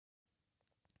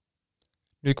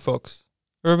Luc Fox,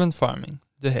 Urban Farming,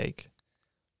 The Hague,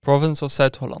 Province of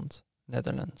Zuid-Holland,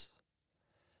 Netherlands.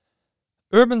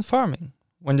 Urban farming.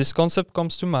 When this concept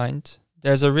comes to mind,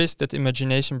 there's a risk that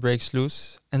imagination breaks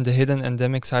loose and the hidden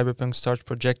endemic cyberpunk starts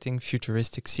projecting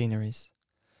futuristic sceneries.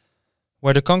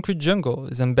 Where the concrete jungle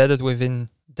is embedded within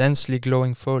densely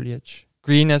glowing foliage,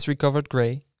 green has recovered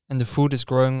grey, and the food is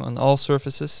growing on all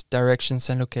surfaces, directions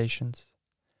and locations.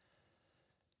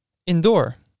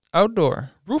 Indoor,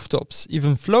 outdoor, rooftops,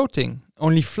 even floating,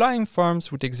 only flying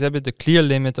farms would exhibit the clear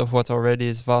limit of what already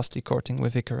is vastly courting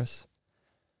with Icarus.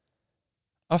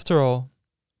 After all,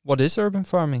 what is urban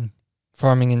farming?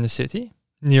 Farming in the city?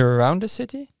 Near around the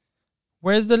city?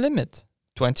 Where is the limit?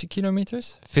 20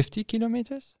 kilometers? 50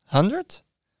 kilometers? 100?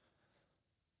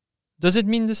 Does it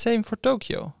mean the same for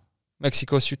Tokyo,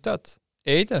 Mexico Ciudad,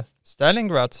 Ede,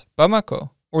 Stalingrad, Bamako,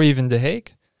 or even The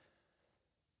Hague?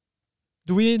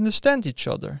 Do we understand each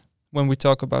other when we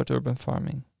talk about urban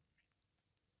farming?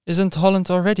 Isn't Holland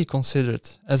already considered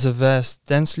as a vast,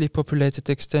 densely populated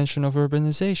extension of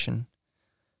urbanization,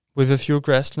 with a few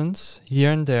grasslands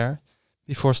here and there,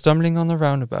 before stumbling on a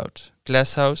roundabout,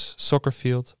 glasshouse, soccer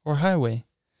field, or highway?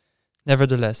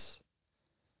 Nevertheless,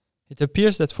 it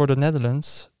appears that for the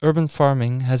Netherlands, urban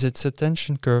farming has its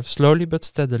attention curve slowly but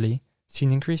steadily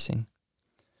seen increasing.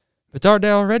 But are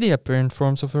there already apparent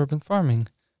forms of urban farming?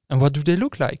 And what do they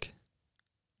look like?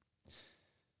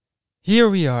 Here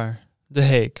we are, The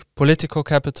Hague, political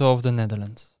capital of the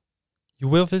Netherlands. You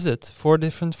will visit 4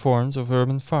 different forms of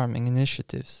urban farming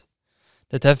initiatives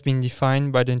that have been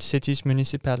defined by the city's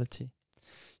municipality.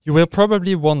 You will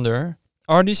probably wonder,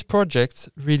 are these projects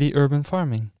really urban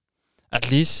farming?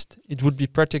 At least it would be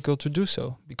practical to do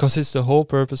so, because it's the whole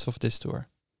purpose of this tour.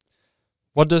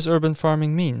 What does urban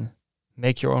farming mean?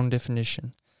 Make your own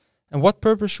definition. And what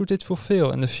purpose should it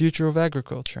fulfill in the future of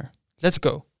agriculture? Let's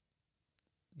go.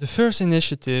 The first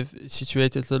initiative is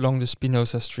situated along the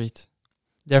Spinoza Street.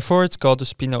 Therefore it's called the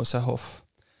Spinoza Hof.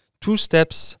 2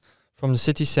 steps from the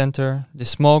city center,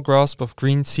 this small grasp of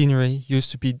green scenery used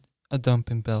to be a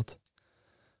dumping belt.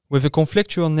 With a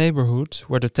conflictual neighborhood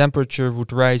where the temperature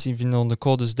would rise even on the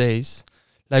coldest days,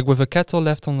 like with a kettle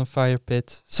left on a fire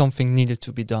pit, something needed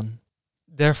to be done.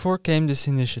 Therefore came this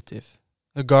initiative,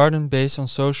 a garden based on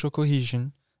social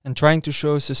cohesion and trying to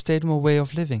show a sustainable way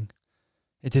of living.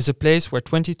 It is a place where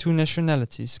 22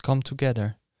 nationalities come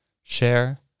together,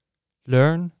 share,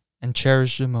 learn and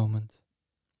cherish the moment.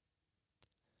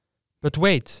 But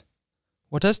wait,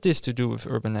 what has this to do with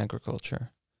urban agriculture?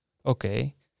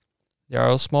 Okay, there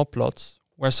are small plots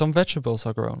where some vegetables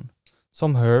are grown,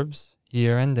 some herbs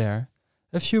here and there,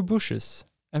 a few bushes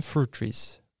and fruit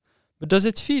trees. But does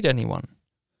it feed anyone?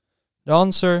 The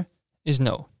answer is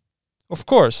no. Of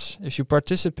course, if you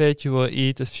participate you will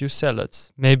eat a few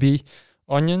salads, maybe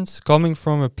onions coming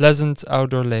from a pleasant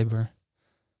outdoor labor.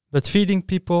 But feeding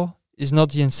people is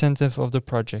not the incentive of the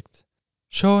project.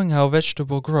 Showing how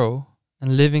vegetables grow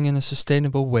and living in a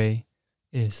sustainable way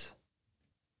is.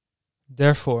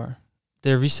 Therefore,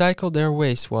 they recycle their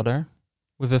wastewater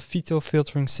with a fetal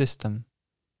filtering system,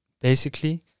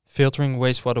 basically filtering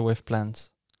wastewater with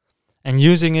plants, and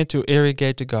using it to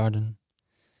irrigate the garden.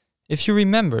 If you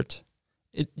remembered,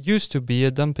 it used to be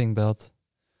a dumping belt.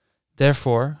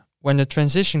 Therefore, when the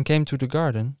transition came to the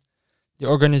garden, the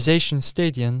organization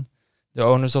Stadion, the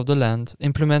owners of the land,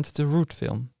 implemented a root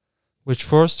film, which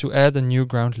forced to add a new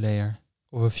ground layer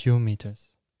of a few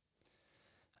meters.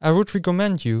 I would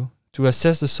recommend you to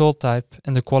assess the soil type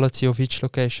and the quality of each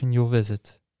location you'll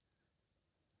visit.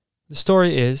 The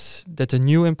story is that the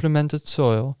new implemented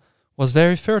soil was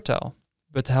very fertile,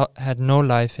 but had no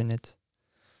life in it.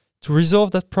 To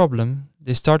resolve that problem,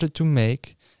 they started to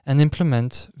make and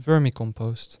implement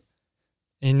vermicompost,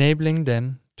 enabling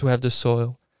them to have the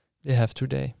soil they have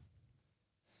today.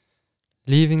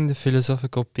 Leaving the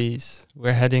philosophical piece,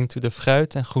 we're heading to the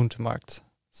Fruit- en Groentemarkt,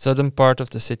 southern part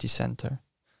of the city center.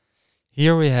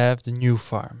 Here we have the new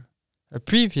farm, a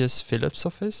previous Philips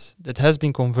office that has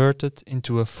been converted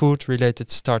into a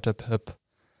food-related startup hub.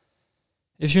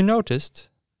 If you noticed,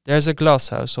 there's a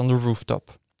glasshouse on the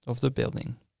rooftop of the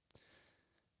building.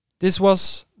 This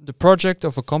was the project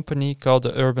of a company called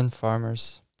the Urban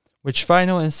Farmers, which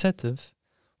final incentive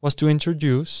was to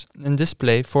introduce and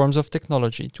display forms of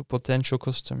technology to potential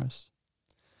customers.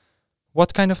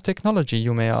 What kind of technology,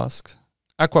 you may ask?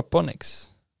 Aquaponics,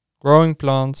 growing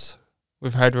plants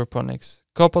with hydroponics,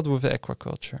 coupled with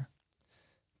aquaculture.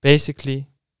 Basically,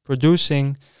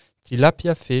 producing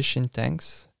tilapia fish in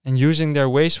tanks and using their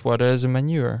wastewater as a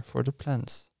manure for the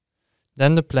plants.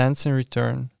 Then the plants in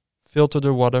return filter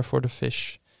the water for the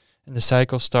fish, and the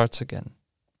cycle starts again.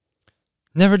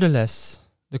 Nevertheless,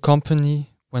 the company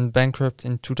went bankrupt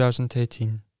in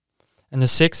 2018, and the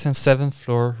 6th and 7th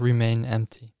floor remain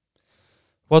empty.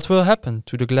 What will happen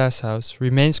to the glass house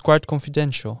remains quite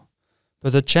confidential,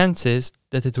 but the chance is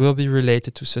that it will be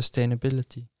related to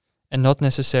sustainability and not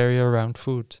necessarily around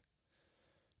food.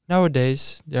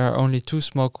 Nowadays, there are only 2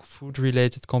 small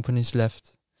food-related companies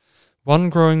left, one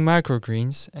growing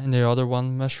microgreens and the other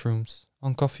one mushrooms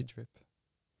on Coffee Drip.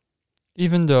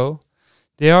 Even though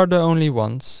they are the only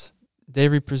ones, they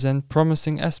represent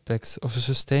promising aspects of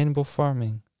sustainable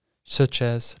farming, such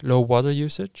as low water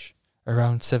usage,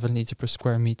 around 7 liters per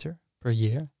square meter per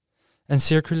year, and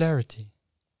circularity.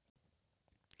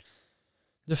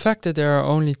 The fact that there are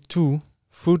only 2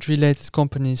 food-related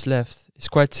companies left is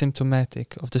quite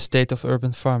symptomatic of the state of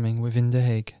urban farming within The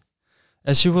Hague.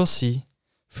 As you will see,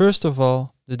 first of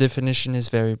all, the definition is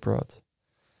very broad,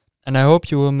 and I hope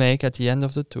you will make at the end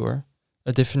of the tour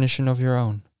a definition of your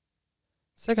own.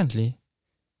 Secondly,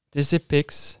 this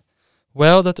depicts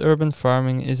well that urban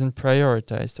farming isn't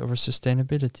prioritized over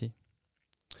sustainability,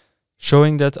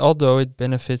 showing that although it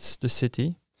benefits the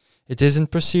city, it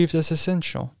isn't perceived as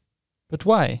essential. But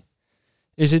why?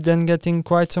 Is it then getting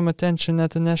quite some attention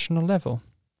at the national level?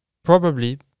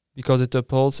 Probably because it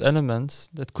upholds elements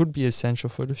that could be essential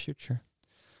for the future.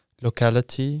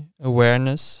 Locality,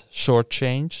 awareness, short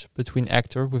change between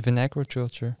actors within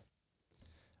agriculture.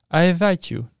 I invite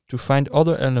you to find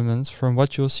other elements from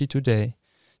what you'll see today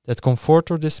that comfort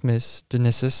or dismiss the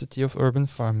necessity of urban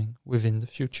farming within the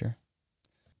future.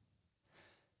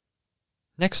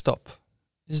 Next stop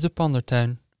is the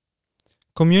Pandertuin.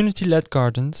 Community-led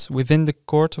gardens within the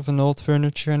court of an old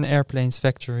furniture and airplanes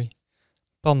factory.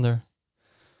 Pander.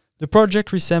 The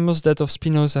project resembles that of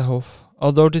Spinozahof,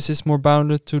 although this is more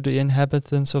bounded to the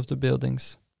inhabitants of the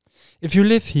buildings. If you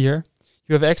live here,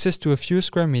 you have access to a few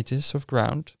square meters of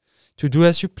ground to do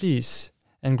as you please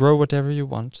and grow whatever you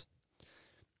want.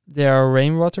 There are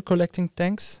rainwater collecting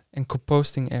tanks and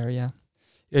composting area.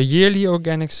 A yearly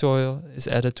organic soil is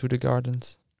added to the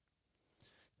gardens.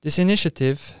 This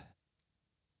initiative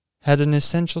had an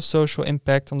essential social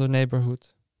impact on the neighborhood.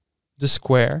 The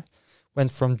square went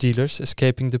from dealers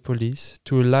escaping the police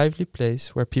to a lively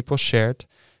place where people shared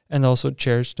and also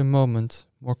cherished the moment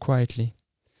more quietly.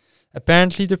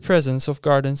 Apparently the presence of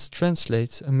gardens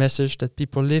translates a message that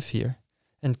people live here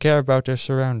and care about their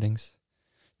surroundings.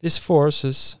 This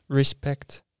forces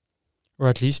respect, or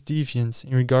at least deviance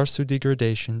in regards to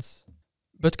degradations.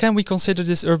 But can we consider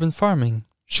this urban farming?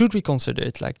 Should we consider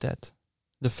it like that?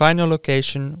 The final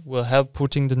location will help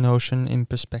putting the notion in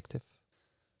perspective.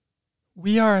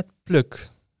 We are at Pluk,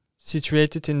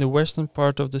 situated in the western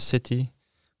part of the city,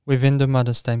 within the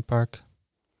Maddenstein Park.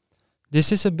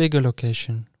 This is a bigger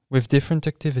location, with different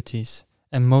activities,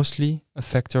 and mostly a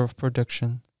factor of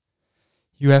production.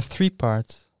 You have 3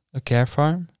 parts, a care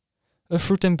farm, a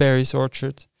fruit and berries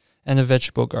orchard, and a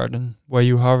vegetable garden, where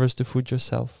you harvest the food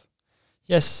yourself.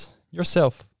 Yes,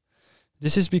 yourself.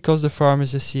 This is because the farm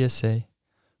is a CSA,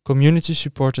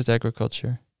 community-supported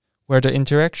agriculture, where the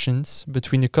interactions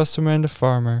between the customer and the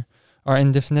farmer are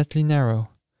indefinitely narrow,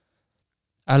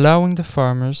 allowing the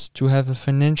farmers to have a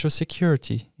financial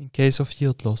security in case of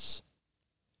yield loss.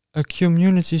 A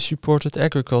community-supported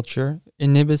agriculture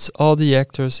inhibits all the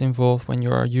actors involved when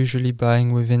you are usually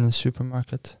buying within a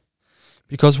supermarket.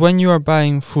 Because when you are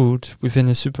buying food within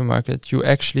a supermarket, you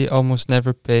actually almost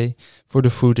never pay for the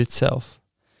food itself.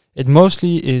 It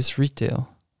mostly is retail,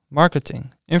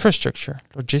 marketing, infrastructure,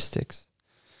 logistics.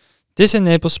 This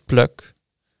enables Pluk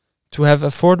to have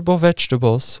affordable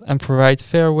vegetables and provide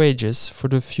fair wages for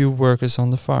the few workers on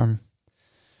the farm.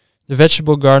 The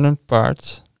vegetable garden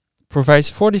part provides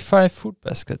 45 food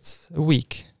baskets a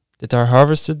week that are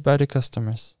harvested by the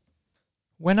customers.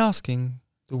 When asking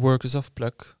the workers of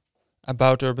Pluk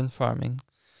about urban farming,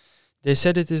 they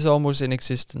said it is almost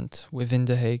inexistent within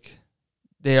The Hague.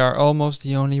 They are almost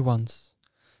the only ones,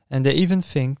 and they even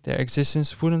think their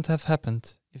existence wouldn't have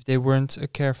happened if they weren't a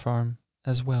care farm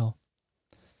as well.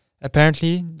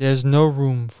 Apparently, there is no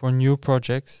room for new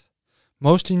projects.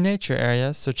 Mostly nature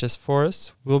areas such as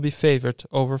forests will be favored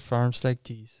over farms like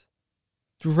these.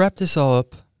 To wrap this all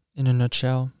up in a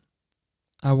nutshell,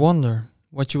 I wonder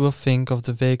what you will think of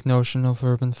the vague notion of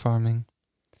urban farming.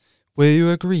 Will you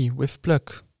agree with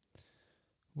Pluk?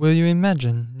 Will you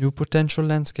imagine new potential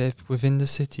landscape within the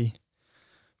city?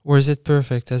 Or is it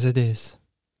perfect as it is?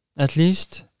 At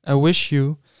least, I wish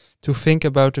you to think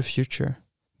about the future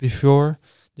before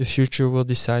the future will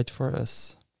decide for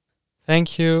us.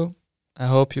 Thank you. I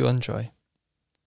hope you enjoy.